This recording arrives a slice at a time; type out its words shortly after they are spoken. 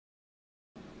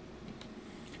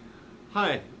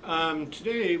Hi,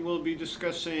 today we'll be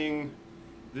discussing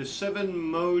the 7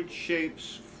 mode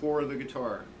shapes for the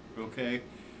guitar, okay?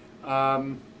 I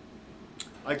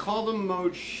call them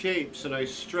mode shapes, and I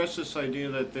stress this idea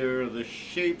that they're the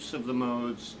shapes of the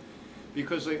modes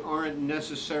because they aren't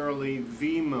necessarily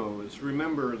the modes.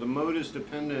 Remember, the mode is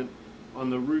dependent on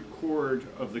the root chord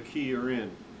of the key you're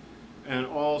in, and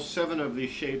all 7 of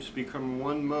these shapes become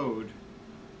one mode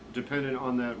dependent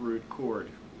on that root chord,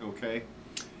 okay?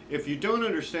 If you don't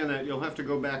understand that, you'll have to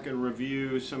go back and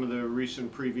review some of the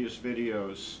recent previous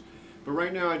videos. But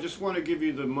right now I just want to give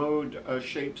you the mode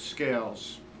shape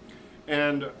scales.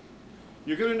 And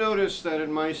you're going to notice that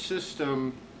in my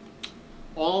system,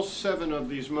 all 7 of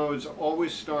these modes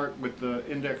always start with the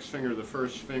index finger, the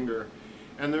first finger.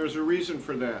 And there's a reason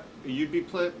for that. You'd be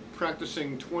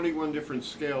practicing 21 different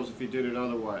scales if you did it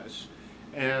otherwise.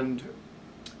 And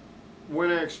when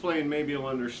I explain, maybe you'll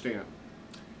understand.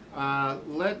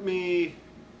 Let me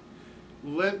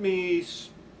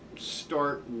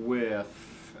start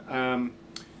with,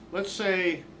 let's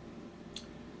say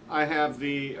I have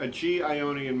a G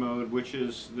Ionian mode, which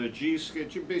is the G scale,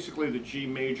 basically the G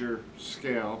major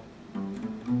scale.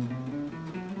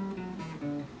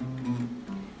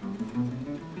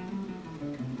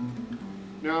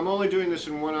 Now I'm only doing this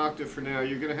in 1 octave for now.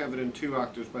 You're going to have it in 2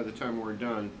 octaves by the time we're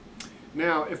done.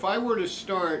 Now if I were to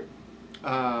start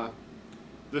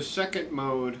the second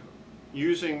mode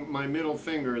using my middle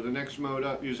finger, the next mode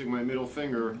up using my middle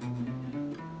finger,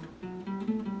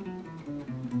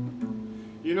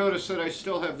 you notice that I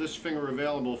still have this finger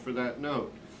available for that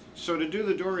note. So to do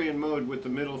the Dorian mode with the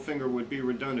middle finger would be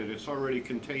redundant. It's already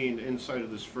contained inside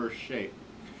of this first shape.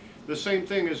 The same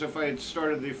thing as if I had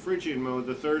started the Phrygian mode,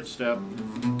 the third step,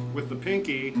 with the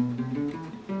pinky.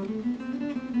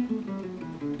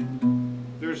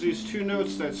 There's these 2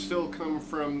 notes that still come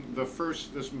from the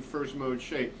this first mode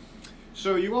shape.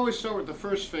 So you always start with the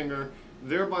first finger,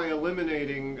 thereby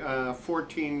eliminating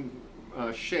 14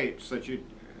 shapes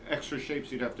extra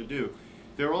shapes you'd have to do.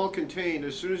 They're all contained.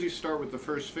 As soon as you start with the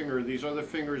first finger, these other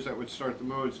fingers that would start the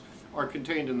modes are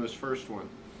contained in this first one.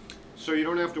 So you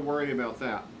don't have to worry about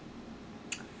that.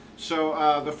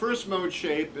 So the first mode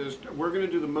shape is, we're going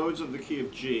to do the modes of the key of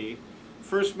G.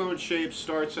 First mode shape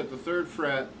starts at the 3rd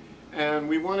fret, and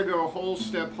we want to go whole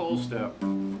step, whole step.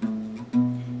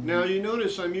 Now you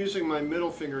notice I'm using my middle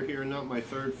finger here, not my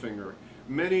 3rd finger.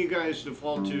 Many guys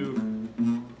default to,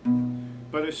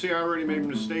 but see, I already made a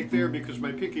mistake there because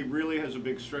my pinky really has a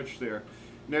big stretch there.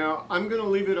 Now I'm going to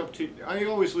leave it up to, I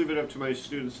always leave it up to my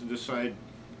students to decide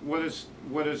what is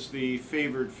the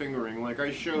favored fingering. Like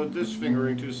I showed this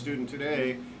fingering to a student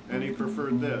today, and he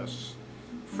preferred this.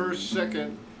 First,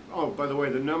 second. Oh, by the way,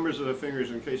 the numbers of the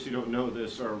fingers, in case you don't know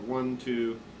this, are 1,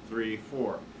 2, 3,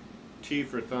 4. T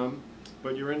for thumb,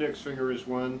 but your index finger is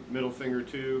 1, middle finger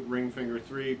 2, ring finger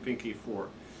 3, pinky 4.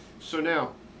 So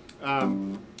now, all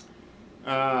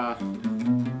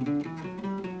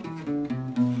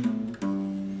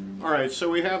right, so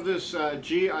we have this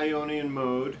G Ionian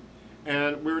mode,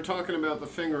 and we were talking about the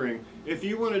fingering. If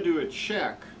you want to do a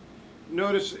check,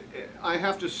 notice I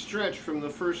have to stretch from the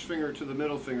first finger to the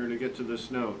middle finger to get to this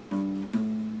note,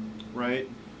 right?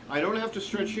 I don't have to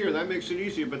stretch here, that makes it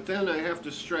easier, but then I have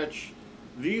to stretch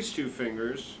these 2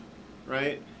 fingers,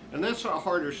 right? And that's a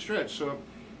harder stretch, so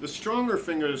the stronger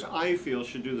fingers, I feel,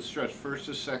 should do the stretch, first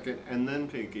to second, and then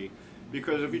pinky.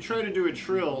 Because if you try to do a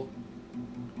trill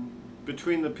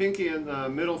between the pinky and the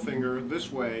middle finger this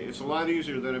way, it's a lot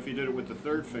easier than if you did it with the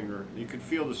 3rd finger. You could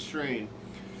feel the strain.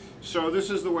 So this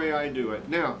is the way I do it.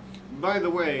 Now, by the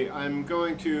way, I'm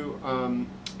going to,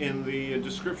 in the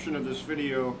description of this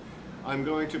video, I'm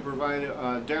going to provide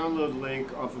a download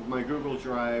link off of my Google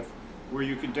Drive where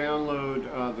you can download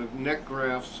the neck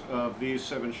graphs of these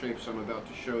 7 shapes I'm about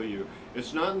to show you.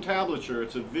 It's not in tablature,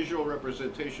 it's a visual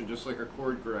representation, just like a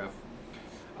chord graph.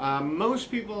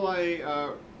 Most people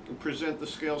I present the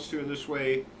scales to in this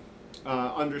way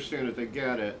understand it, they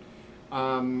get it.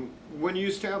 When you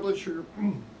use tablature,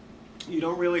 you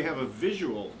don't really have a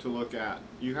visual to look at.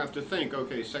 You have to think,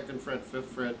 okay, 2nd fret, 5th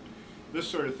fret, this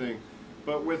sort of thing.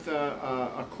 But with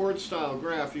a chord style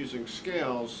graph using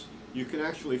scales, you can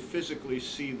actually physically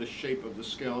see the shape of the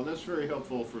scale, and that's very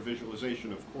helpful for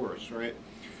visualization, of course, right?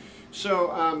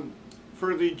 So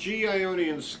for the G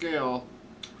Ionian scale,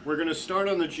 we're going to start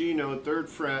on the G note, 3rd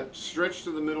fret, stretch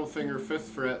to the middle finger, 5th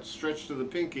fret, stretch to the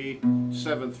pinky,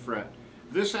 7th fret.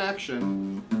 This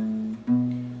action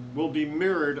will be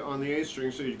mirrored on the A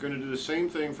string, so you're going to do the same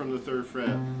thing from the 3rd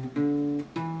fret.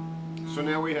 So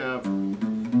now we have,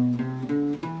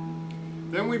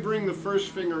 then we bring the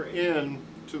first finger in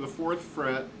to the 4th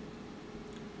fret,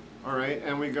 All right,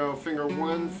 and we go finger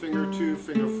 1, finger 2,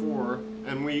 finger 4,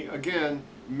 and we again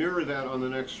mirror that on the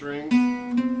next string.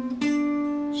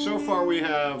 So far we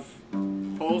have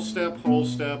whole step,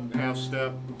 half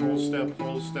step, whole step,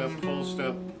 whole step, whole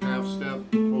step, half step,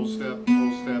 whole step,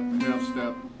 whole step, half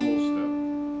step, whole step.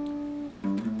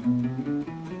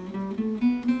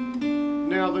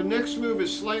 Now the next move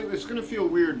is slightly, it's going to feel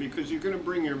weird because you're going to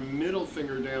bring your middle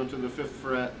finger down to the 5th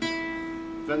fret,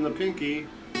 then the pinky,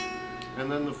 and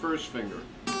then the 1st finger.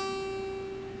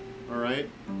 All right?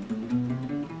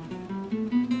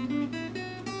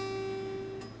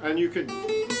 And you could,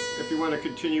 if you want to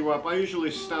continue up, I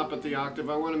usually stop at the octave.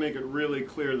 I want to make it really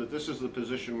clear that this is the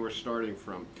position we're starting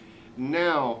from.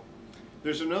 Now,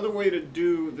 there's another way to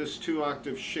do this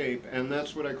 2-octave shape, and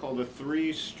that's what I call the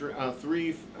three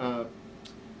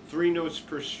notes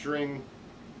per string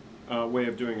way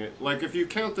of doing it. Like if you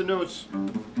count the notes,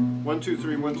 1, 2,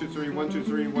 3, 1, 2, 3, 1, 2,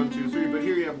 3, 1, 2, 3, but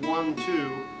here you have 1, 2,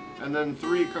 and then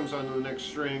 3 comes onto the next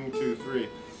string, 2, 3.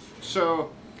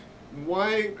 So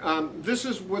why, this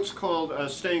is what's called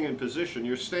staying in position.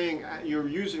 You're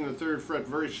using the 3rd fret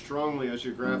very strongly as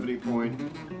your gravity point.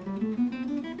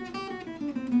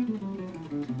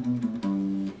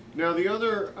 Now the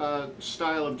other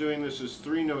style of doing this is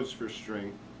 3 notes per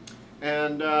string.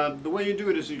 And the way you do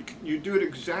it is you do it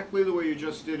exactly the way you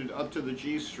just did it up to the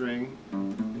G string.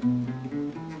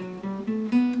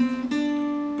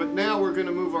 But now we're going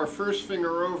to move our 1st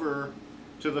finger over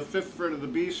to the 5th fret of the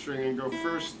B string and go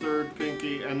 1st, 3rd,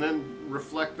 pinky, and then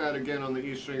reflect that again on the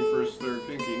E string, 1st, 3rd,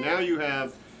 pinky. Now you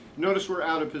have, notice we're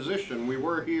out of position. We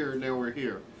were here, now we're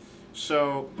here.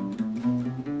 So,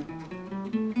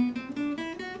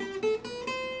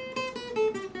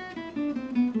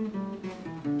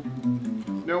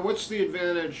 now what's the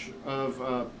advantage of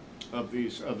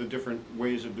the different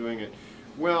ways of doing it?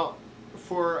 Well,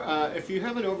 for if you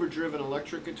have an overdriven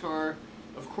electric guitar,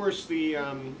 of course the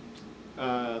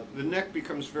neck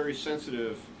becomes very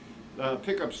sensitive.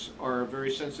 Pickups are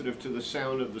very sensitive to the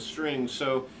sound of the strings.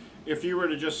 So if you were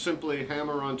to just simply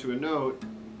hammer onto a note,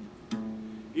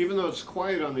 even though it's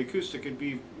quiet on the acoustic, it'd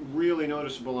be really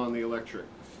noticeable on the electric.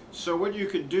 So what you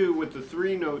could do with the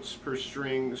 3 notes per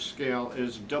string scale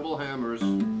is double hammers.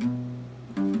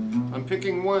 I'm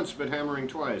picking once but hammering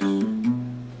twice,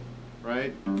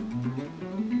 right?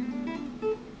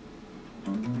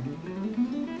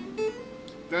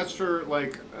 That's for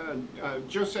like,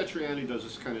 Joe Satriani does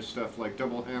this kind of stuff, like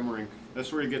double hammering.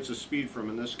 That's where he gets his speed from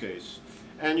in this case.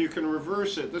 And you can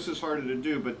reverse it. This is harder to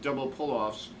do, but double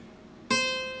pull-offs.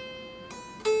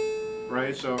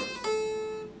 Right, so.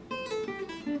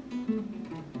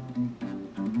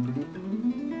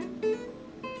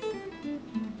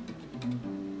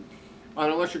 On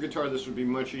an electric guitar this would be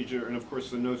much easier, and of course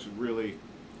the notes would really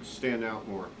stand out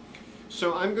more.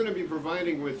 So I'm going to be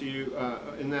providing with you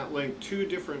in that link 2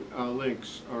 different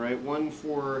links, all right? One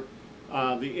for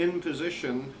the in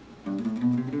position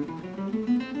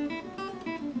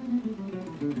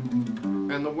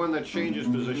and the one that changes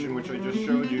position, which I just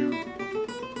showed you.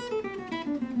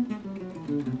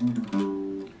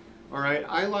 All right,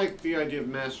 I like the idea of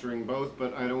mastering both,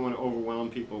 but I don't want to overwhelm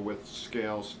people with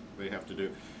scales they have to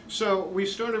do. So we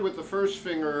started with the 1st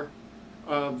finger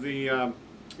of the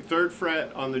 3rd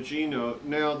fret on the G note.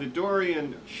 Now the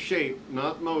Dorian shape,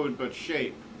 not mode, but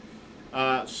shape,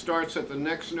 starts at the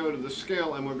next note of the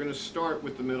scale, and we're going to start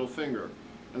with the middle finger.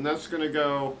 And that's going to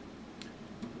go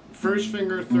 1st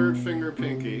finger, 3rd finger,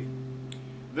 pinky.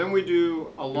 Then we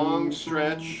do a long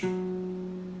stretch, a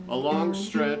long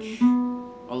stretch,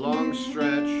 a long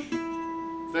stretch.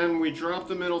 Then we drop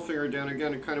the middle finger down,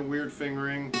 again a kind of weird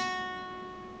fingering.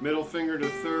 Middle finger to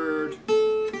 3rd.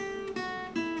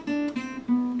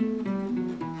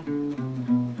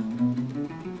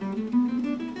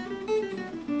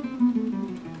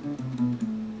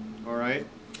 All right.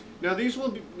 Now these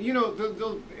will be, you know,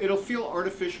 it'll feel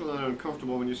artificial and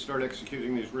uncomfortable when you start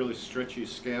executing these really stretchy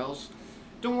scales.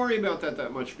 Don't worry about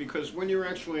that much, because when you're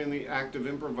actually in the act of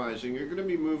improvising, you're going to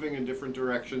be moving in different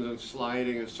directions and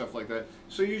sliding and stuff like that.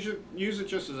 So you should use it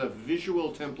just as a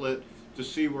visual template to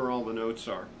see where all the notes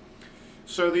are.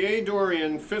 So the A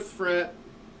Dorian, 5th fret,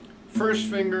 1st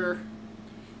finger,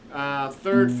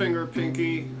 3rd finger,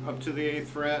 pinky, up to the 8th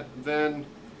fret, then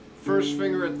 1st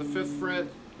finger at the 5th fret,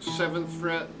 7th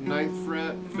fret, 9th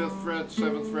fret, 5th fret,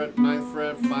 7th fret, 9th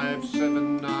fret, 5,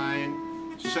 7,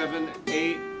 9, 7,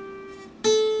 8,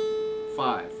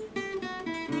 5.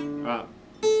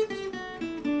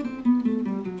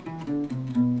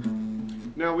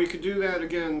 Now we could do that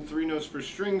again 3 notes per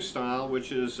string style,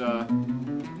 which is alright,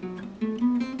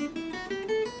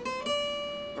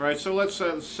 so let's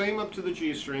same up to the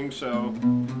G string, so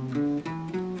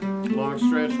long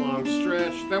stretch, long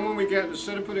stretch. Then when we get,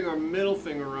 instead of putting our middle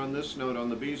finger on this note on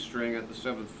the B string at the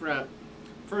 7th fret,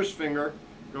 first finger,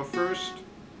 go first,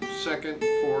 second,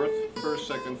 fourth, first,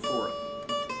 second, fourth.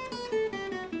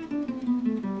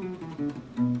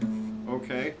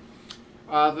 Okay.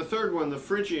 The third one, the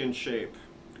Phrygian shape.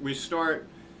 We start,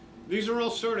 these are all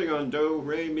starting on Do,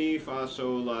 Re, Mi, Fa,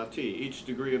 Sol, La, Ti, each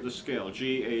degree of the scale,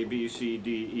 G, A, B, C,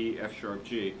 D, E, F sharp,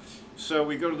 G. So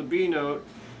we go to the B note,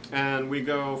 and we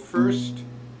go first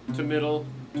to middle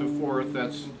to fourth,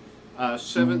 that's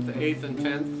 7th, 8th, and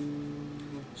 10th,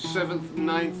 7th,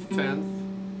 9th, 10th,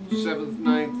 7th,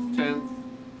 9th, 10th,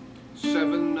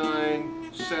 7, 9,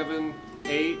 7,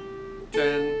 8,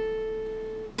 10.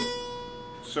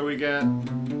 So we get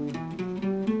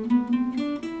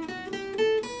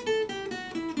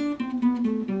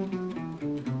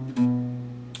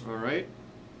all right.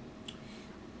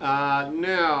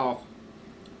 Now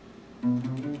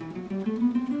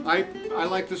I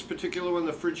like this particular one,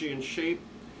 the Phrygian shape.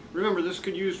 Remember, this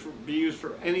could be used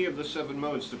for any of the 7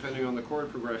 modes depending on the chord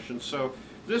progression. So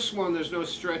this one, there's no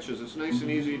stretches. It's nice and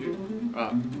easy to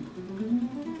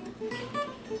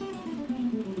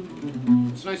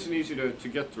it's nice and easy to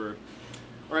get through.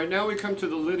 All right, now we come to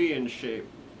the Lydian shape.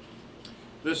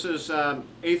 This is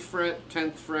 8th fret,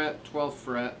 10th fret, 12th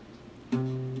fret.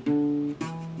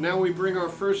 Now we bring our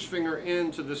first finger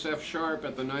into this F sharp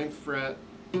at the 9th fret.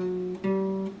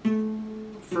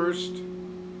 First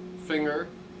finger,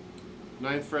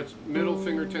 9th fret, middle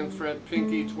finger, 10th fret,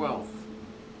 pinky, 12th.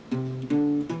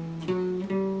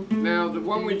 Now the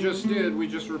one we just did, we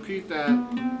just repeat that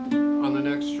on the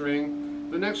next string.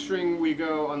 The next string we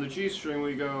go, on the G string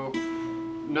we go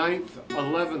 9th,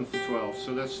 11th, 12th,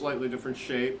 so that's slightly different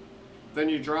shape. Then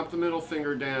you drop the middle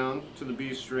finger down to the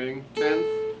B string,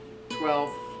 10th,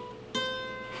 12th,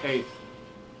 8th.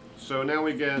 So now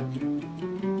we get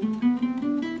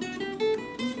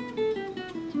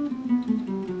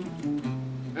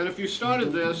and if you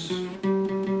started this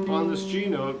on this G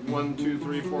note, 1, 2,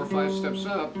 3, 4, 5 steps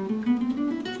up,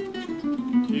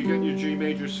 you get your G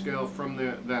major scale from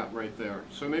that right there.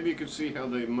 So maybe you can see how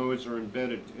the modes are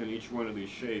embedded in each one of these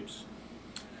shapes.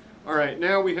 All right,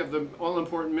 now we have the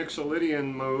all-important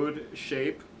Mixolydian mode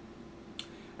shape.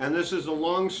 And this is a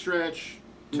long stretch,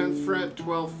 10th fret,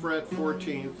 12th fret,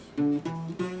 14th.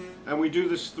 And we do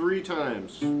this 3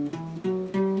 times.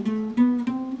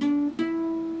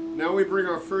 Now we bring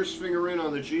our first finger in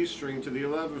on the G string to the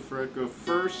 11th fret, go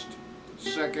first,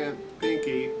 second,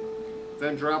 pinky,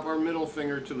 then drop our middle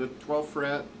finger to the 12th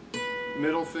fret,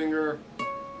 middle finger,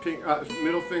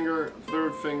 middle finger,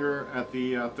 third finger at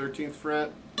the 13th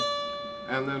fret,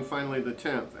 and then finally the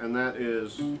 10th, and that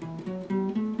is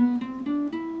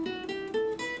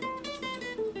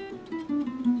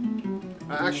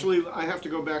actually, I have to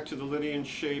go back to the Lydian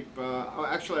shape.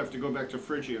 Actually, I have to go back to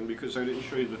Phrygian because I didn't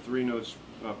show you the 3 notes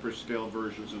per scale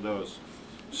versions of those.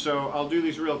 So I'll do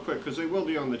these real quick because they will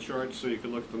be on the chart, so you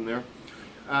can look at them there.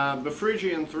 The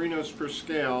Phrygian 3 notes per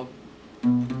scale.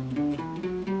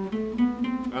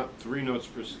 3 notes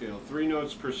per scale. 3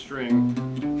 notes per string.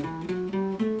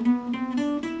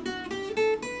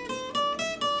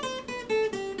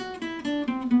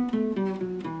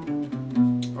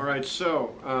 All right,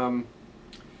 so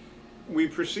we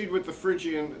proceed with the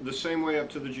Phrygian the same way up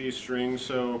to the G string.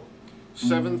 So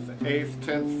 7th, 8th,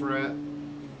 10th fret,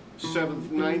 7th,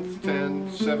 9th, 10,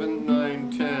 7,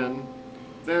 9, 10.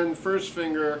 Then first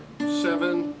finger,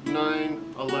 7,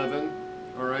 9, 11.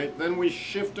 All right, then we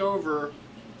shift over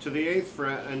to the 8th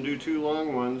fret and do 2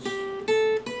 long ones.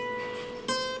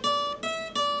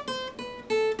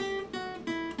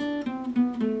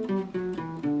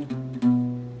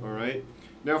 All right,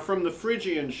 now from the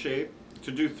Phrygian shape,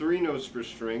 to do 3 notes per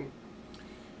string,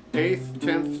 8th,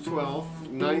 10th, 12th,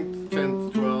 9th,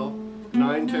 10th, 12th,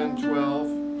 9, 10, 12,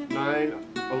 9,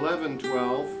 11,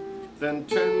 12, then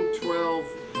 10, 12,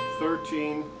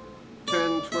 13,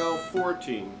 10, 12,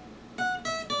 14.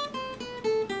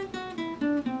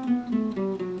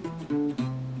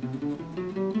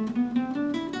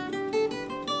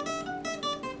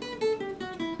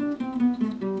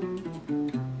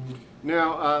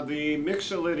 Now the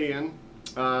Mixolydian,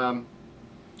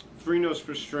 3 notes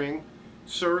per string.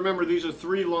 So remember, these are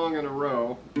 3 long in a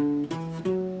row.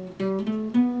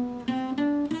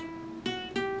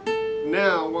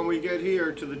 Now, when we get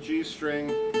here to the G string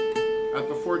at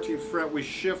the 14th fret, we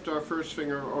shift our first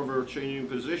finger over, changing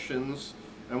positions,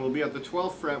 and we'll be at the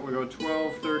 12th fret. We go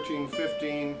 12, 13,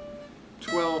 15,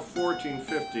 12, 14,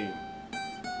 15.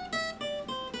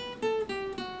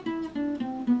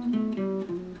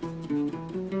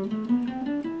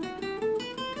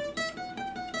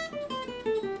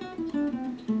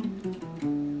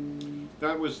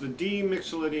 That was the D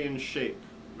mixolydian shape.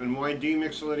 And why D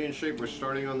mixolydian shape? We're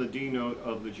starting on the D note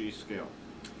of the G scale.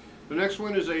 The next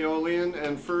one is Aeolian,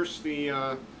 and first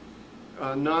the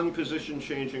non-position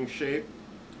changing shape.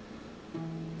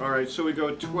 Alright, so we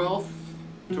go 12th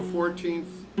to 14th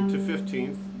to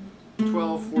 15th,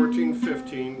 12, 14,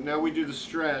 15. Now we do the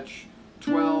stretch,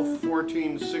 12,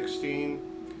 14, 16,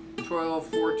 12,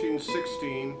 14,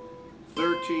 16,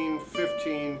 13,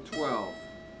 15, 12.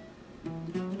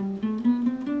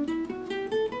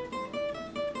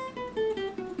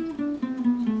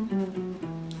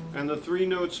 And the 3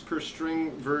 notes per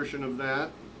string version of that,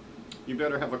 you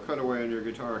better have a cutaway on your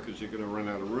guitar because you're going to run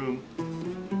out of room.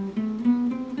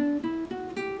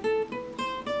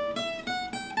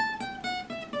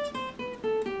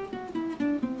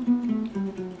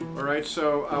 Alright,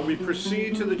 so we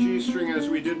proceed to the G string as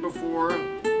we did before,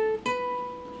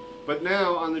 but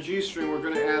now on the G string we're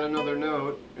going to add another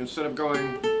note. Instead of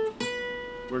going,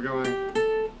 we're going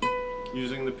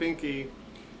using the pinky.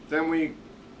 Then we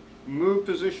move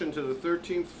position to the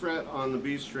 13th fret on the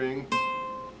B string,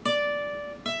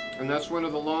 and that's one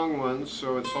of the long ones,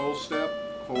 so it's whole step,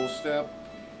 whole step.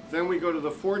 Then we go to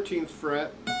the 14th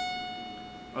fret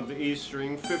of the E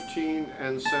string, 15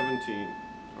 and 17.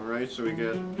 Alright, so we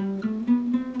get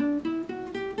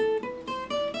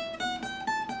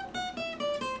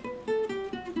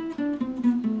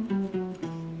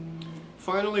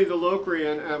finally the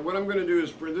Locrian. What I'm going to do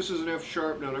is, this is an F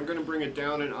sharp note, I'm going to bring it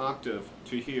down an octave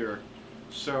to here.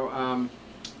 So,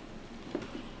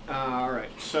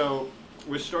 alright, so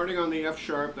we're starting on the F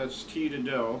sharp, that's T to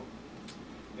Do,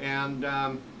 and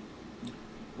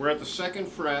we're at the 2nd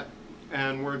fret,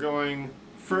 and we're going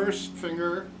 1st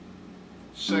finger,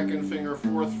 2nd finger,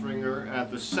 4th finger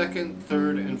at the 2nd,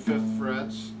 3rd, and 5th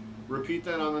frets. Repeat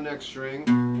that on the next string.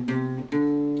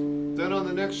 Then on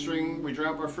the next string, we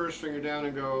drop our 1st finger down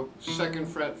and go 2nd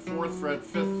fret, 4th fret,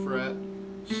 5th fret,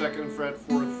 2nd fret,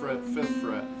 4th fret, 5th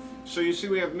fret. So you see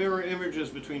we have mirror images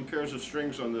between pairs of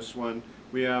strings on this one.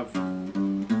 We have,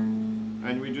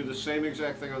 and we do the same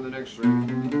exact thing on the next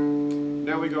string.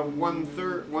 Now we go 1,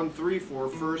 3, 4,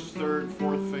 1st, 3rd,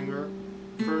 4th finger,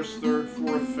 1st, 3rd,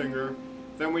 4th finger.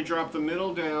 Then we drop the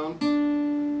middle down,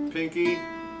 pinky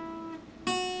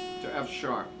to F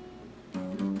sharp.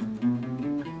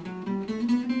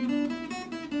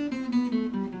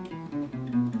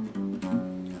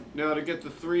 Now to get the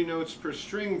 3 notes per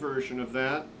string version of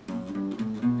that,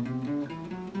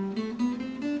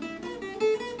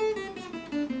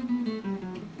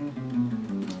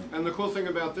 and the cool thing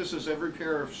about this is every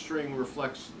pair of string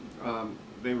reflects,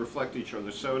 they reflect each other.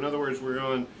 So in other words, we're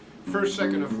going 1st,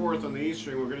 2nd, and 4th on the E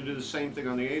string. We're going to do the same thing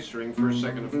on the A string, 1st,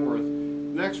 2nd, and 4th.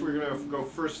 Next we're going to go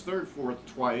 1st, 3rd, 4th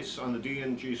twice on the D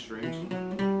and G strings.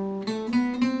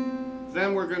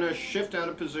 Then we're going to shift out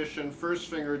of position, 1st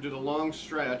finger, do the long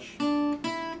stretch.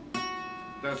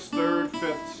 That's 3rd,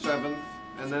 5th, 7th,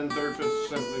 and then 3rd, 5th,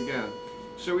 7th again.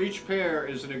 So each pair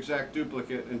is an exact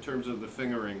duplicate in terms of the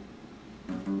fingering.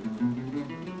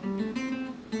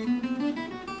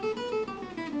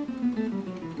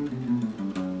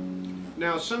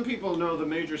 Now some people know the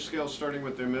major scale starting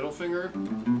with their middle finger.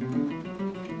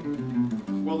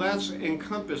 Well, that's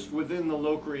encompassed within the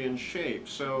Locrian shape,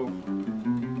 so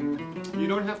you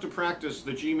don't have to practice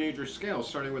the G major scale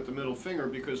starting with the middle finger,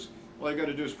 because all you got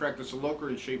to do is practice the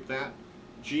Locrian shape. That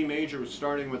G major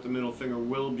starting with the middle finger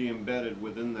will be embedded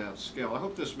within that scale. I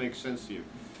hope this makes sense to you.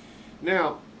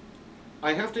 Now,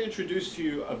 I have to introduce to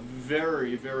you a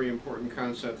very, very important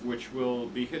concept which we'll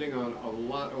be hitting on a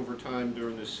lot over time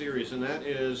during this series, and that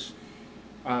is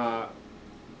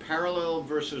parallel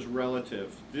versus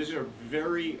relative. These are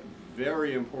very,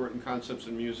 very important concepts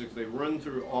in music. They run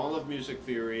through all of music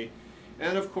theory,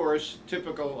 and of course,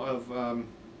 typical of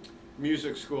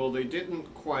music school, they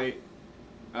didn't quite,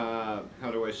 how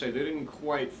do I say, they didn't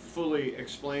quite fully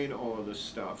explain all of this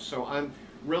stuff. So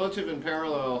relative and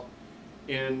parallel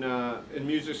in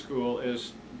music school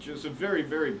is just a very,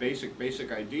 very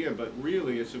basic idea, but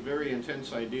really it's a very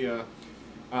intense idea,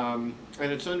 and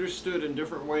it's understood in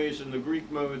different ways in the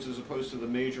Greek modes as opposed to the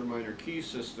major minor key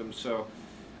system. So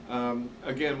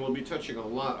again, we'll be touching a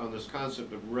lot on this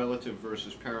concept of relative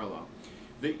versus parallel.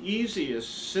 The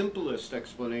easiest, simplest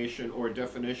explanation or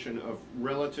definition of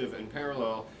relative and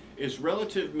parallel is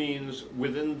relative means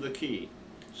within the key.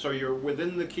 So you're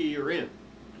within the key you're in.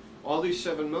 All these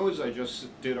 7 modes I just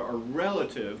did are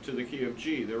relative to the key of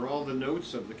G. They're all the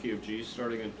notes of the key of G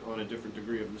starting on a different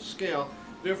degree of the scale.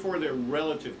 Therefore, they're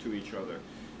relative to each other.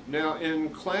 Now, in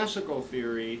classical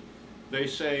theory, they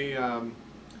say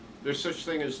there's such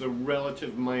thing as the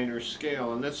relative minor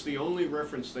scale, and that's the only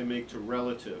reference they make to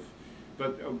relative.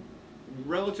 But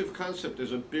relative concept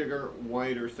is a bigger,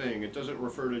 wider thing. It doesn't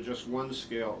refer to just one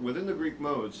scale. Within the Greek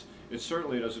modes, it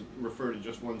certainly doesn't refer to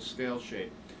just one scale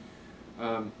shape.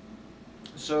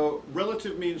 So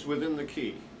relative means within the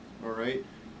key, all right?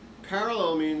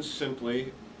 Parallel means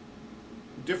simply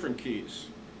different keys,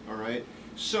 all right?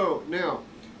 So now,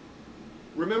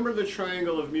 remember the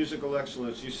triangle of musical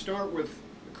excellence. You start with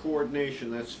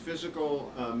coordination. That's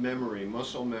physical memory,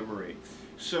 muscle memory.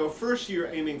 So first you're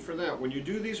aiming for that. When you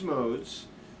do these modes,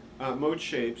 mode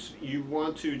shapes, you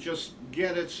want to just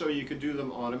get it so you can do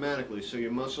them automatically, so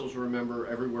your muscles remember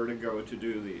everywhere to go to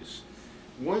do these.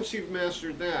 Once you've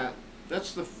mastered that,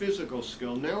 that's the physical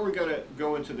skill. Now we've got to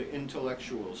go into the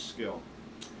intellectual skill.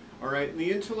 All right,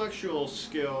 the intellectual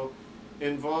skill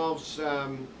involves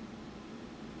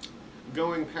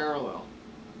going parallel.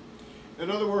 In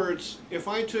other words, if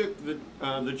I took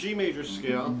the G major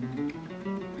scale,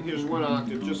 here's one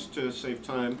octave just to save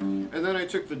time, and then I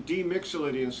took the D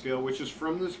mixolydian scale, which is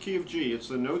from the key of G. It's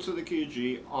the notes of the key of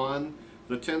G on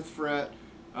the 10th fret,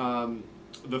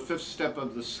 the 5th step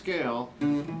of the scale.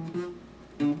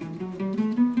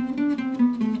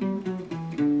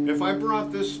 If I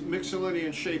brought this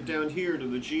mixolydian shape down here to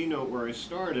the G note where I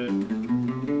started,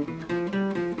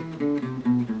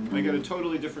 I get a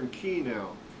totally different key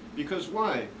now. Because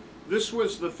why? This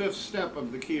was the 5th step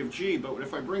of the key of G, but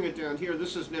if I bring it down here,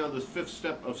 this is now the 5th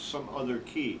step of some other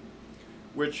key,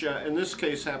 which in this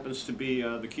case happens to be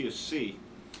the key of C.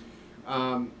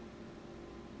 All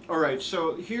right,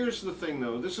 so here's the thing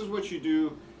though. This is what you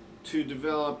do to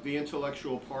develop the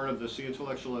intellectual part of this, the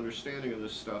intellectual understanding of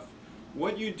this stuff.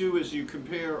 What you do is you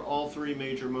compare all three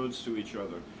major modes to each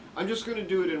other. I'm just going to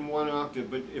do it in one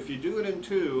octave, but if you do it in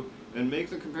two and make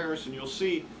the comparison, you'll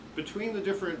see between the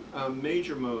different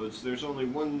major modes, there's only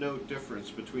one note difference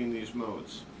between these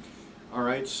modes. All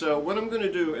right, so what I'm going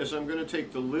to do is I'm going to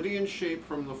take the Lydian shape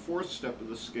from the 4th step of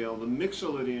the scale, the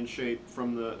mixolydian shape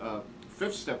from the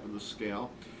 5th step of the scale,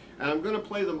 and I'm going to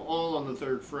play them all on the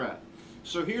 3rd fret.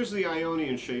 So here's the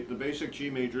Ionian shape, the basic G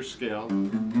major scale.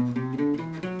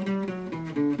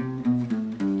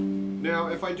 Now,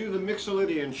 if I do the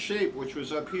mixolydian shape, which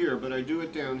was up here, but I do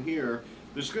it down here,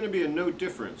 there's going to be a note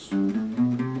difference.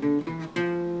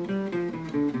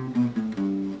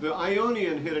 The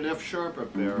Ionian hit an F sharp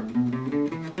up there,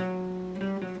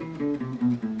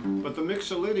 but the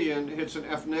mixolydian hits an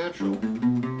F natural.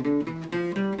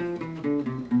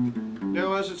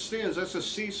 Now, as it stands, that's a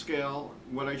C scale.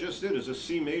 What I just did is a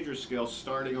C major scale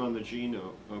starting on the G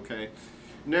note, okay?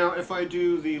 Now, if I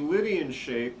do the Lydian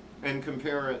shape and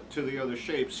compare it to the other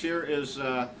shapes, here is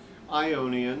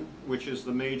Ionian, which is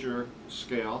the major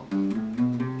scale.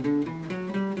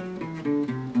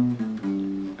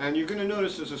 And you're going to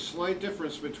notice there's a slight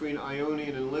difference between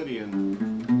Ionian and Lydian.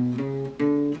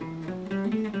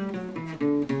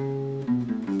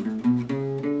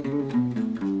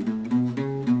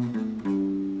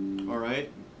 All right,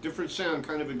 different sound,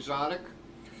 kind of exotic.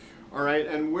 All right,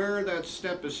 and where that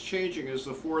step is changing is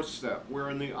the 4th step, where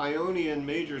in the Ionian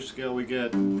major scale we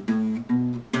get, in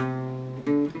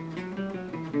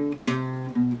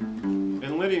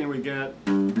Lydian we get,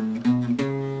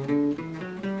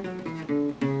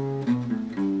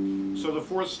 so the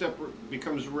 4th step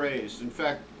becomes raised. In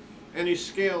fact, any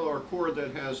scale or chord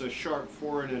that has a sharp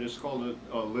 4 in it is called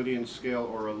a Lydian scale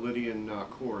or a Lydian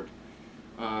chord.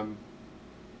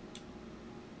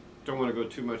 Don't want to go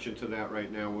too much into that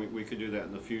right now. We could do that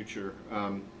in the future.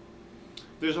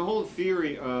 There's a whole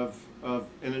theory of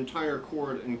an entire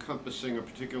chord encompassing a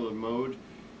particular mode.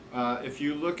 If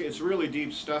you look, it's really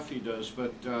deep stuff he does,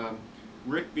 but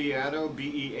Rick Beato,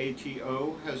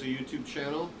 B-E-A-T-O, has a YouTube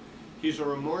channel. He's a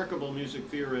remarkable music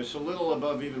theorist, a little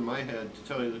above even my head, to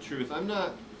tell you the truth. I'm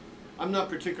not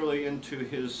particularly into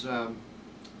his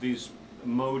these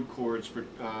mode chords, but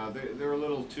they're a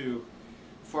little too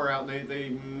far out. They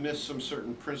miss some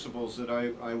certain principles that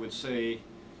I would say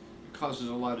causes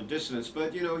a lot of dissonance.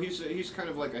 But you know, he's kind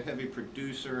of like a heavy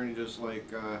producer, and he does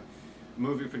like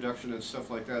movie production and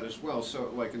stuff like that as well. So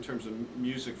like in terms of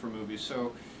music for movies.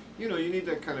 So you know, you need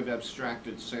that kind of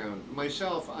abstracted sound.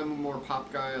 Myself, I'm a more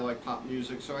pop guy. I like pop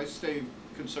music, so I stay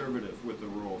conservative with the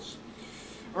rules.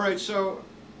 All right, so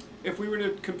if we were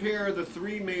to compare the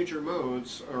three major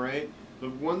modes, all right, the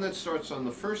one that starts on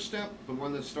the 1st step, the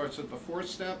one that starts at the 4th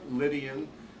step, Lydian,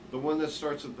 the one that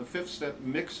starts at the 5th step,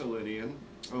 mixolydian,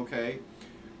 okay.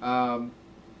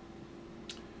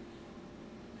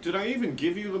 Did I even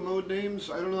give you the mode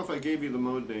names? I don't know if I gave you the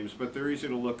mode names, but they're easy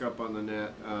to look up on the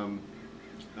net.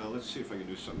 Let's see if I can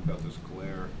do something about this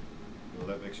glare. Well,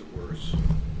 that makes it worse.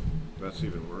 That's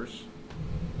even worse.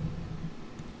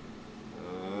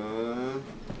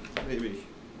 Maybe.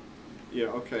 Yeah,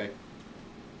 okay.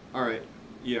 All right,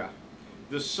 yeah.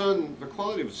 The sun, the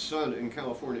quality of the sun in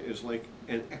California is like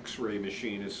an X-ray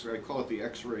machine. I call it the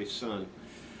X-ray sun.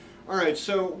 All right,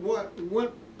 so what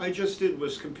I just did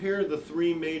was compare the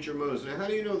three major modes. Now, how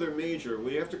do you know they're major?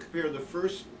 Well, you have to compare the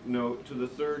first note to the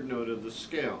third note of the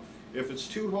scale. If it's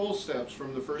 2 whole steps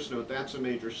from the first note, that's a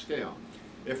major scale.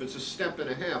 If it's a step and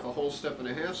a half, a whole step and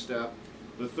a half step,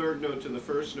 the third note to the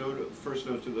first note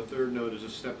to the third note is a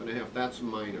step and a half. That's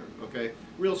minor, okay?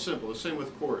 Real simple. The same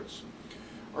with chords.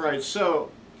 All right,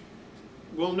 so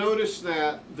we'll notice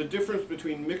that the difference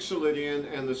between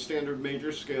Mixolydian and the standard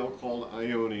major scale called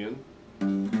Ionian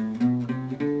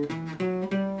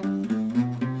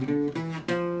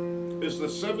is the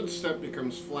 7th step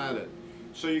becomes flatted.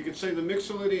 So you could say the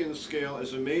Mixolydian scale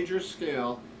is a major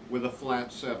scale with a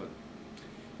flat 7.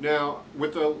 Now,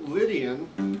 with the Lydian,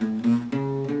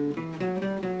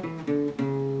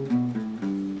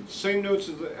 same notes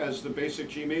as the basic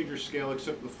G major scale,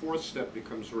 except the 4th step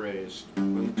becomes raised.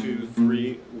 1, 2,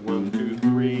 3, 1, 2,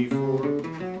 3, 4.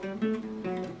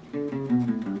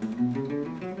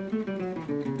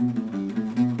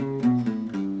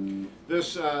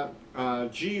 This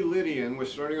G Lydian, we're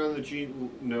starting on the G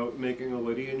note, making a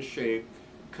Lydian shape,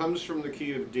 comes from the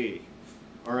key of D.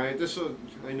 All right,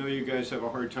 I know you guys have a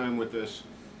hard time with this.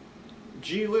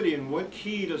 G Lydian, what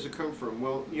key does it come from?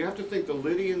 Well, you have to think the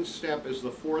Lydian step is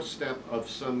the 4th step of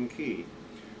some key.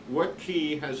 What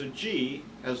key has a G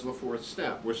as the 4th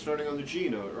step? We're starting on the G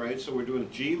note, right? So we're doing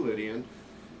G Lydian.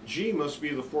 G must be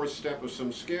the 4th step of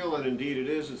some scale, and indeed it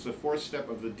is. It's the 4th step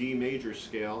of the D major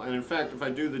scale. And in fact, if I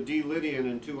do the D Lydian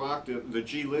in 2 octaves, the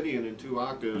G Lydian in 2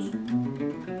 octaves,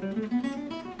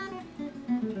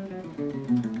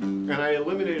 and I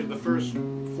eliminated the first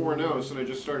 4 notes, and I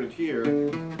just started here.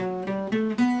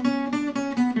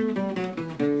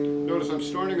 Notice I'm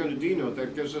starting on a D note.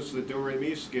 That gives us the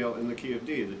Do-Re-Mi scale in the key of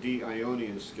D, the D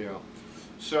Ionian scale.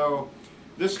 So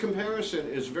this comparison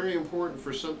is very important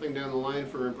for something down the line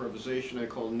for improvisation I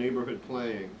call neighborhood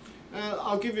playing.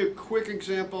 I'll give you a quick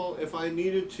example. If I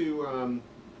needed to,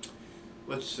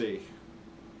 let's see.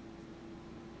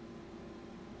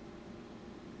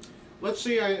 Let's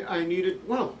say I needed,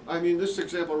 well, I mean this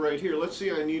example right here, let's say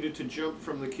I needed to jump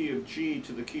from the key of G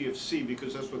to the key of C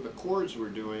because that's what the chords were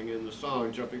doing in the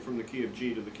song, jumping from the key of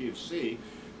G to the key of C.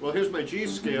 Well, here's my G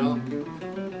scale.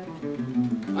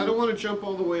 I don't want to jump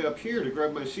all the way up here to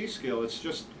grab my C scale. It's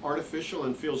just artificial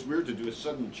and feels weird to do a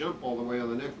sudden jump all the way on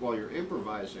the neck while you're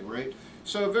improvising, right?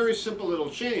 So a very simple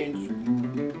little change.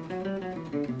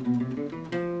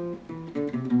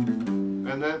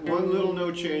 And that one little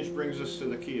note change brings us to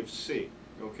the key of C,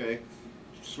 okay?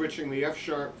 Switching the F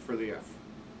sharp for the F.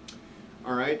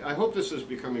 All right, I hope this is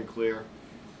becoming clear.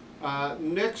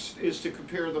 Next is to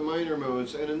compare the minor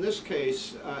modes, and in this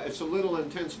case, it's a little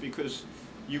intense because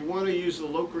you want to use the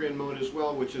Locrian mode as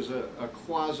well, which is a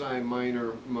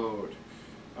quasi-minor mode.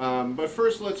 But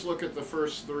first, let's look at the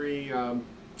first 3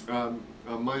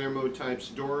 minor mode types: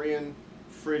 Dorian,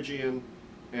 Phrygian,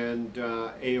 and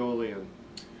Aeolian.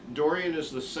 Dorian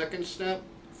is the 2nd step,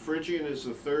 Phrygian is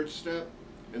the 3rd step,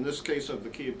 in this case of the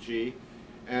key of G,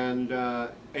 and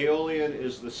Aeolian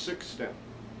is the 6th step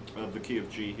of the key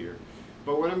of G here.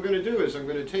 But what I'm going to do is I'm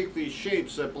going to take these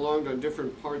shapes that belonged on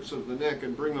different parts of the neck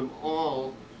and bring them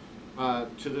all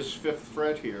to this 5th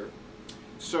fret here.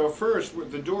 So first,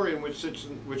 with the Dorian, which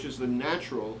is the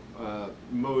natural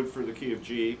mode for the key of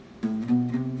G,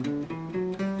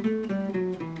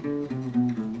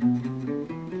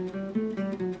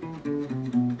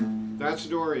 that's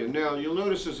Dorian. Now, you'll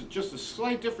notice there's just a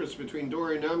slight difference between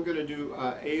Dorian. Now I'm going to do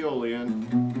Aeolian.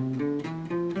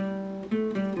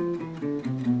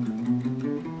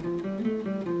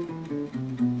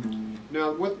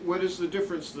 Now, what is the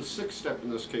difference? The 6th step in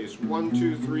this case. 1,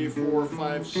 2, 3, 4,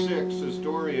 5, 6 is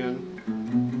Dorian.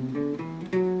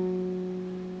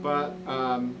 But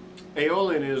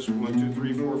Aeolian is 1, 2,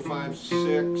 3, 4, 5,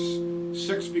 6.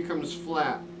 6 becomes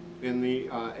flat in the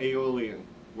Aeolian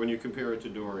when you compare it to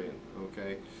Dorian,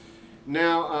 okay?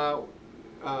 Now,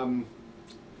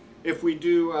 if we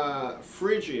do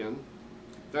Phrygian,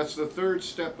 that's the 3rd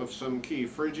step of some key.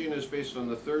 Phrygian is based on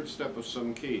the 3rd step of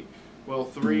some key. Well,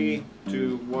 3,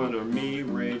 2, 1, or Mi,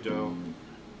 Re, Do.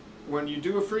 When you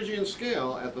do a Phrygian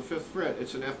scale at the 5th fret,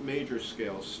 it's an F major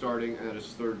scale starting at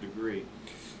its 3rd degree.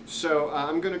 So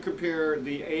I'm going to compare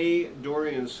the A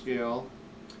Dorian scale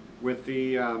with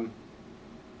the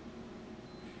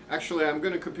actually, I'm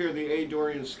going to compare the A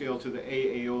Dorian scale to the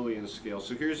A Aeolian scale.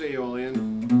 So here's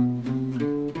Aeolian.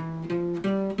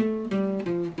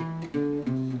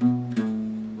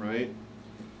 Right?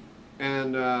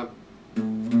 And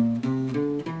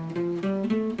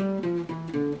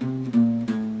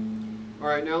all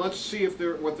right, now let's see if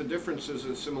what the differences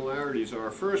and similarities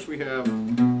are. First we have,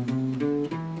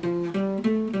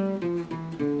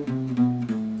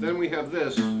 then we have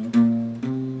this.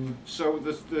 So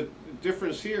the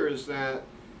difference here is that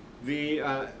the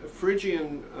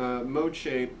Phrygian mode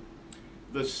shape,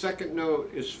 the second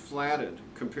note is flatted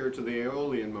compared to the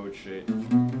Aeolian mode shape.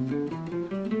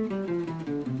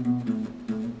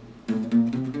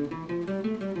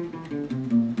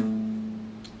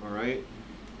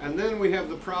 And then we have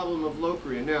the problem of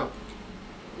Locrian. Now,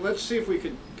 let's see if we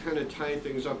could kind of tie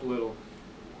things up a little.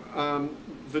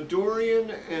 The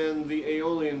Dorian and the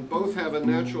Aeolian both have a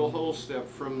natural whole step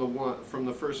from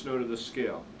the first note of the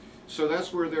scale. So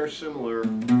that's where they're similar.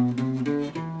 And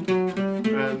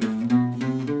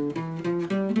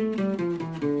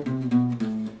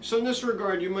so in this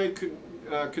regard, you might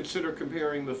consider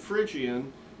comparing the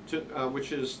Phrygian,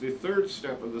 which is the third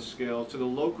step of the scale, to the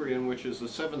Locrian, which is the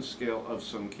seventh scale of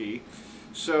some key.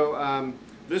 So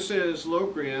this is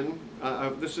Locrian,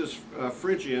 this is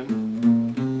Phrygian,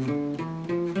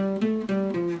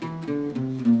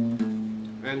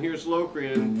 and here's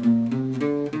Locrian.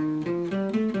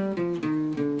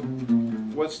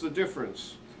 What's the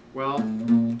difference? Well,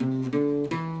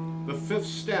 the fifth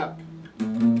step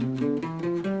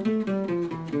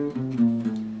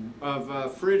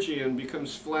of Phrygian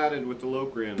becomes flatted with the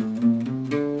Locrian.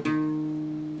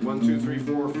 1, 2, 3,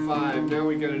 4, 5. Now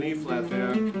we get an E flat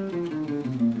there.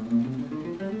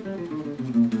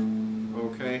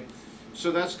 Okay,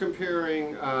 so that's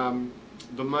comparing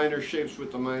the minor shapes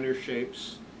with the minor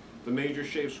shapes, the major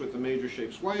shapes with the major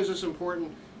shapes. Why is this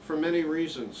important? For many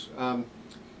reasons.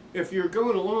 If you're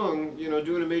going along,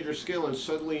 doing a major scale, and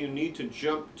suddenly you need to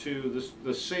jump to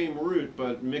the same root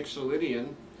but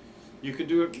Mixolydian, you could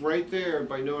do it right there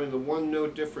by knowing the one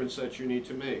note difference that you need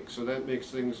to make. So that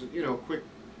makes things,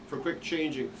 quick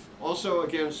changing. Also,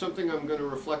 again, something I'm going to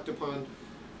reflect upon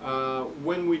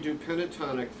when we do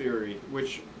pentatonic theory,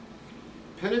 which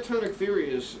pentatonic theory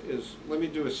is, let me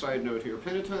do a side note here.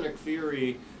 Pentatonic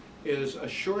theory is a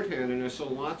shorthand, and it's a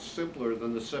lot simpler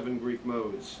than the 7 Greek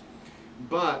modes.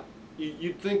 But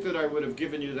you'd think that I would have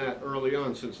given you that early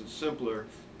on since it's simpler,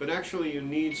 but actually you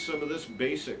need some of this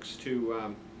basics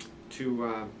to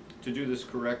do this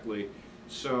correctly.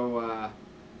 So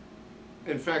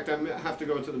in fact, I have to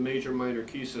go into the major minor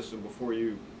key system before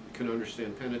you can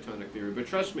understand pentatonic theory. But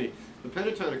trust me, the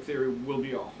pentatonic theory will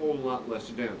be a whole lot less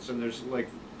dense, and there's like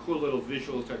cool little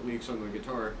visual techniques on the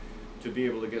guitar to be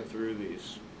able to get through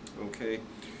these. Okay,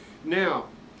 now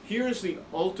here's the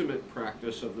ultimate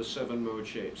practice of the 7 mode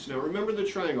shapes. Now remember the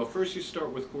triangle. First you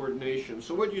start with coordination.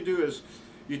 So what you do is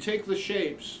you take the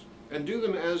shapes and do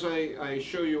them as I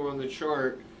show you on the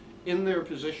chart in their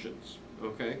positions.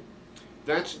 Okay,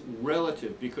 that's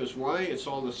relative, because why? It's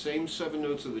all the same 7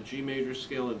 notes of the G major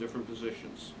scale in different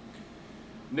positions.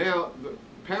 Now the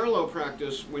parallel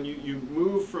practice, when you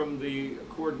move from the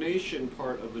coordination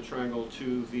part of the triangle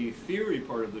to the theory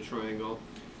part of the triangle,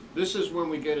 this is when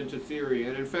we get into theory.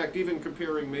 And in fact, even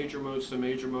comparing major modes to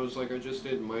major modes like I just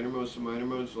did, minor modes to minor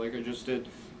modes like I just did,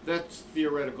 that's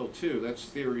theoretical too. That's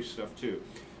theory stuff too.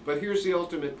 But here's the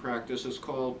ultimate practice. It's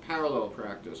called parallel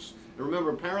practice. And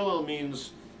remember, parallel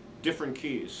means different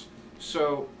keys.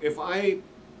 So if I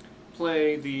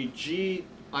play the G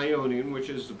Ionian, which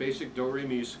is the basic Do Re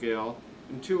Mi scale,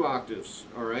 in 2 octaves,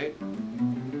 all right?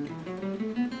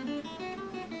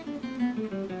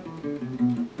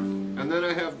 And then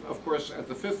I have, of course, at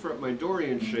the 5th fret, my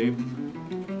Dorian shape.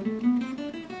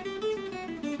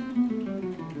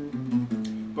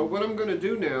 But what I'm going to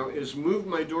do now is move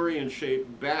my Dorian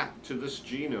shape back to this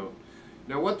G note.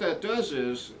 Now what that does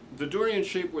is, the Dorian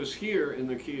shape was here in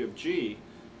the key of G,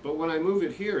 but when I move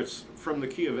it here, it's from the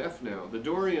key of F now. The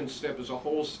Dorian step is a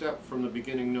whole step from the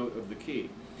beginning note of the key.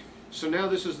 So now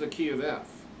this is the key of F,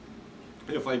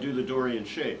 if I do the Dorian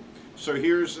shape. So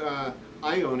here's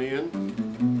Ionian,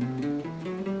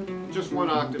 just 1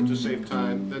 octave to save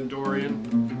time, then Dorian.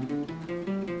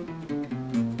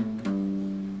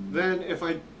 Then if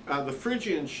the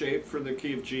Phrygian shape for the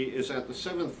key of G is at the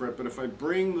 7th fret, but if I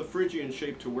bring the Phrygian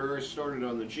shape to where I started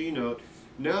on the G note,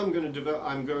 now I'm going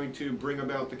to bring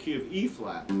about the key of E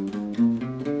flat.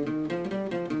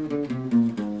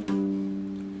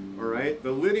 All right,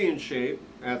 the Lydian shape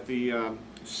at the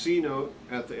C note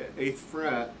at the 8th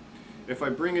fret, if I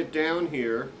bring it down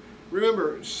here,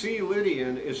 remember C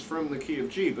Lydian is from the key of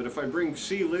G, but if I bring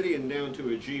C Lydian down to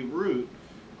a G root,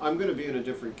 I'm going to be in a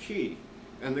different key.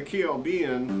 And the key I'll be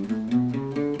in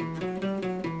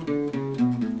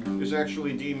is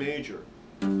actually D major.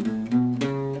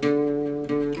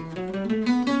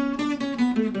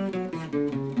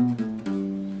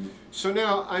 So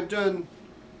now I've done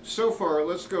so far,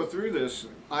 let's go through this.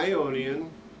 Ionian,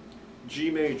 G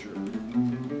major.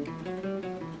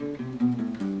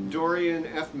 Dorian,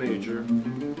 F major.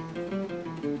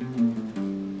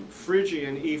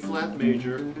 Phrygian, E flat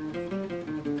major.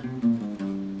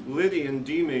 Lydian,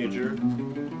 D major.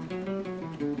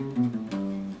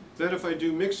 Then if I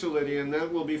do Mixolydian,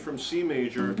 that will be from C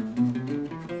major.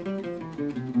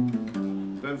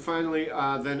 Then finally,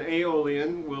 then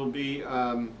Aeolian will be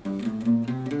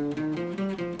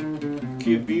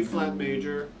key of B flat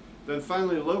major. Then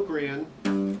finally Locrian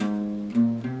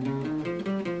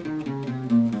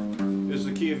is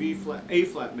the key of A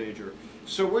flat major.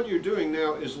 So what you're doing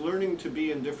now is learning to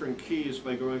be in different keys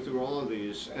by going through all of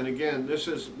these. And again, this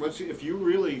is, if you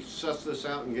really suss this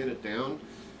out and get it down,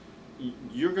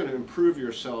 you're going to improve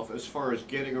yourself as far as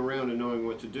getting around and knowing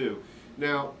what to do.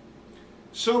 Now,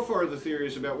 so far the theory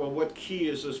is about, well, what key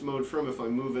is this mode from if I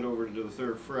move it over to the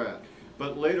 3rd fret?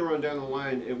 But later on down the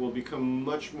line, it will become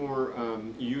much more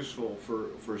useful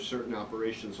for certain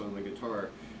operations on the guitar.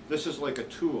 This is like a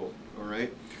tool, all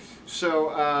right?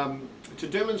 So to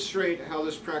demonstrate how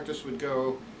this practice would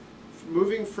go,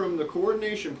 moving from the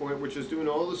coordination point, which is doing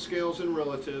all the scales in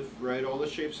relative, right, all the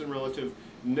shapes in relative,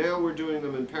 now we're doing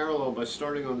them in parallel by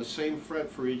starting on the same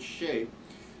fret for each shape.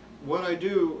 What I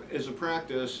do as a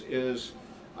practice is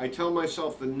I tell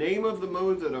myself the name of the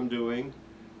mode that I'm doing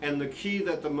and the key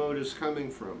that the mode is coming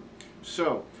from.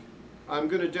 So I'm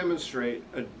going to demonstrate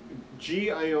a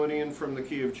G Ionian from the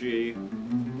key of G,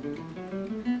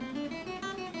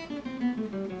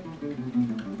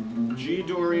 G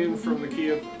Dorian from the key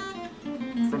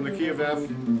of F,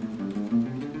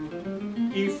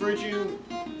 E Phrygian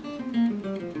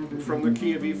from the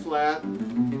key of E flat.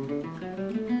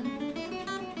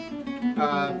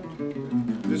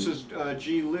 This is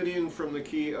G Lydian from the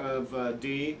key of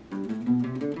D.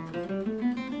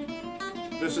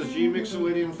 This is G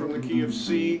Mixolydian from the key of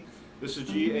C. This is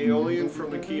G Aeolian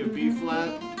from the key of B flat.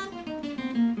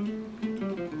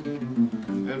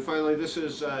 And finally, this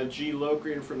is G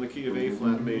Locrian from the key of A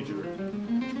flat major.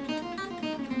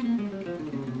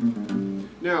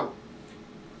 Now,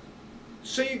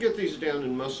 say you get these down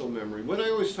in muscle memory. What I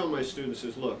always tell my students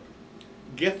is, look,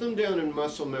 get them down in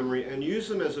muscle memory and use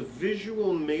them as a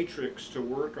visual matrix to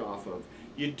work off of.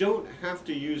 You don't have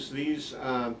to use these,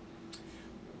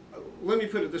 let me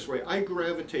put it this way, I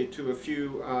gravitate to a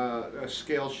few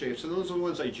scale shapes, and those are the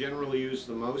ones I generally use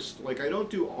the most. Like, I don't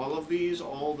do all of these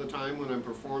all the time when I'm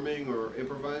performing or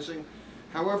improvising.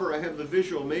 However, I have the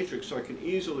visual matrix, so I can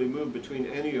easily move between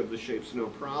any of the shapes, no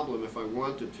problem, if I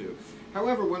wanted to.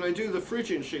 However, when I do the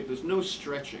Phrygian shape, there's no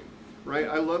stretching, right?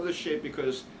 I love this shape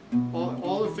because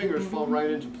all the fingers fall right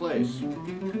into place.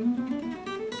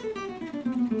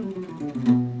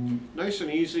 Nice and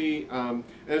easy, and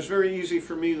it's very easy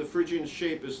for me. The Phrygian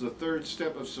shape is the 3rd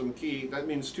step of some key. That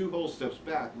means 2 whole steps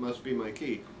back must be my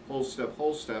key. Whole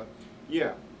step,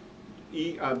 yeah.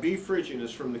 B Phrygian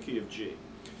is from the key of G.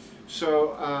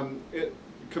 So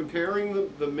comparing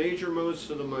the major modes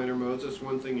to the minor modes, that's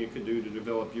one thing you could do to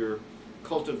develop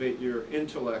cultivate your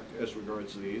intellect as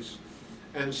regards these.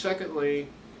 And secondly,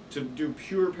 to do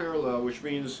pure parallel, which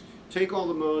means take all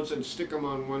the modes and stick them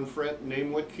on one fret,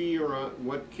 name what key you're on,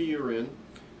 what key you're in,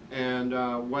 and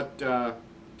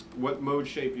what mode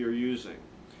shape you're using.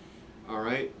 All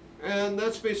right, and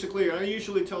that's basically it. I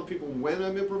usually tell people when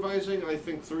I'm improvising, I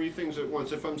think 3 things at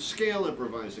once. If I'm scale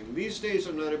improvising, these days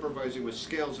I'm not improvising with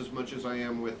scales as much as I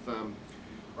am with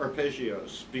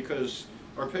arpeggios, because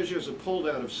arpeggios are pulled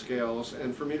out of scales,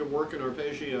 and for me to work an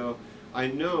arpeggio, I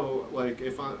know, like,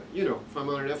 if I'm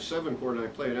on an F7 chord and I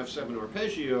play an F7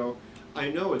 arpeggio, I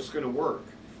know it's going to work.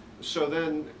 So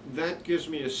then that gives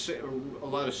me a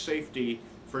lot of safety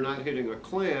for not hitting a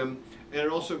clam, and it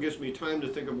also gives me time to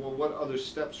think of, well, what other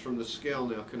steps from the scale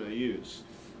now can I use?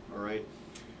 All right.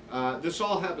 This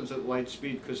all happens at light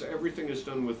speed because everything is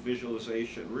done with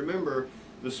visualization. Remember,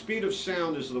 the speed of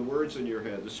sound is the words in your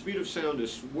head. The speed of sound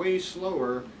is way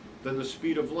slower than the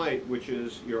speed of light, which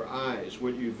is your eyes,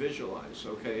 what you visualize,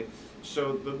 okay?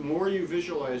 So the more you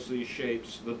visualize these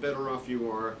shapes, the better off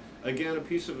you are. Again, a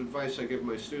piece of advice I give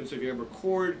my students, if you have a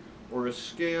chord or a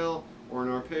scale or an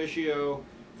arpeggio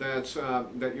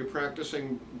that you're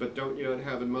practicing but don't yet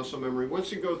have in muscle memory,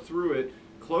 once you go through it,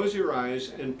 close your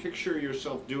eyes and picture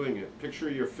yourself doing it.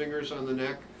 Picture your fingers on the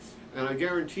neck, and I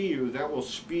guarantee you that will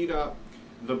speed up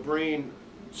the brain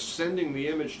sending the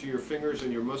image to your fingers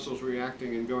and your muscles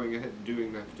reacting and going ahead and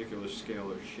doing that particular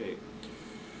scale or shape.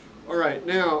 All right,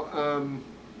 now,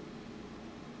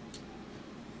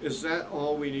 is that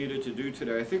all we needed to do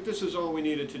today? I think this is all we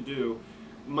needed to do.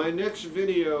 My next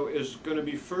video is going to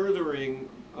be furthering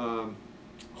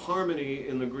harmony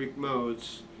in the Greek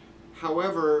modes,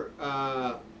 However,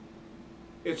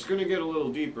 it's going to get a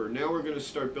little deeper. Now we're going to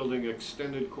start building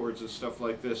extended chords and stuff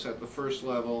like this at the first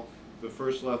level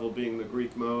being the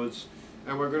Greek modes.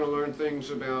 And we're going to learn things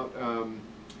about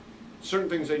certain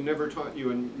things they never taught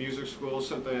you in music school,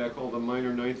 something I call the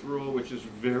minor ninth rule, which is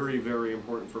very, very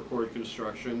important for chord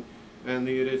construction. And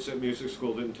the idiots at music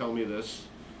school didn't tell me this.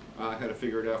 I had to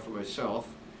figure it out for myself.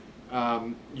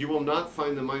 You will not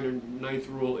find the minor ninth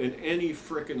rule in any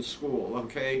frickin' school,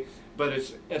 okay? But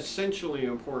it's essentially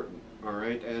important, all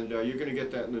right? And you're going to get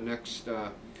that in the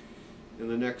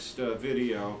next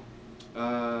video.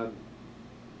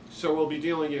 So we'll be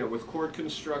dealing with chord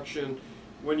construction.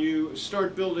 When you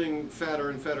start building fatter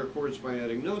and fatter chords by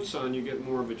adding notes on, you get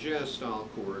more of a jazz style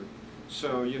chord.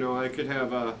 So, you know, I could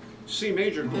have a C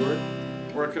major chord,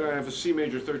 or could I have a C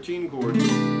major 13 chord?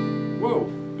 Whoa,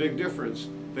 big difference.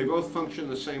 They both function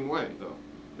the same way, though.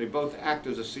 They both act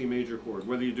as a C major chord.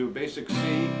 Whether you do a basic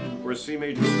C or a C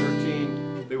major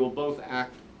 13, they will both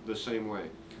act the same way.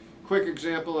 Quick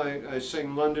example, I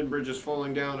sing London Bridge is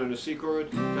Falling Down on a C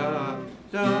chord. Da,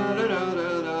 da, da, da,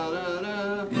 da, da,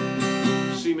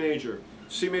 da. C major.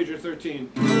 C major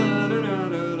 13. Da, da, da,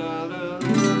 da, da,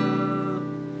 da.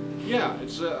 Yeah,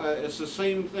 it's the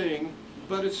same thing,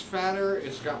 but it's fatter,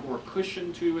 it's got more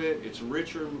cushion to it, it's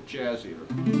richer, jazzier.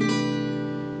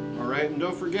 Alright, and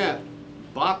don't forget,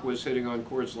 Bach was hitting on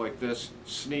chords like this,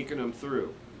 sneaking them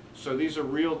through. So these are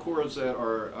real chords that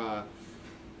are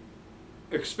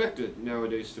expected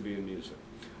nowadays to be in music.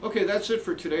 Okay, that's it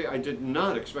for today. I did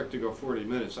not expect to go 40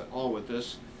 minutes at all with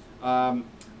this.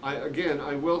 Again,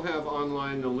 I will have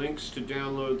online the links to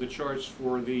download the charts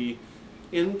for the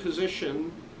in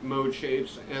position mode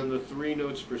shapes and the 3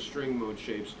 notes per string mode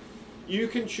shapes. You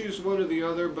can choose one or the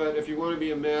other, but if you want to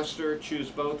be a master,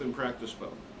 choose both and practice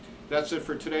both. That's it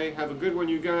for today. Have a good one,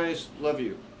 you guys. Love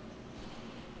you.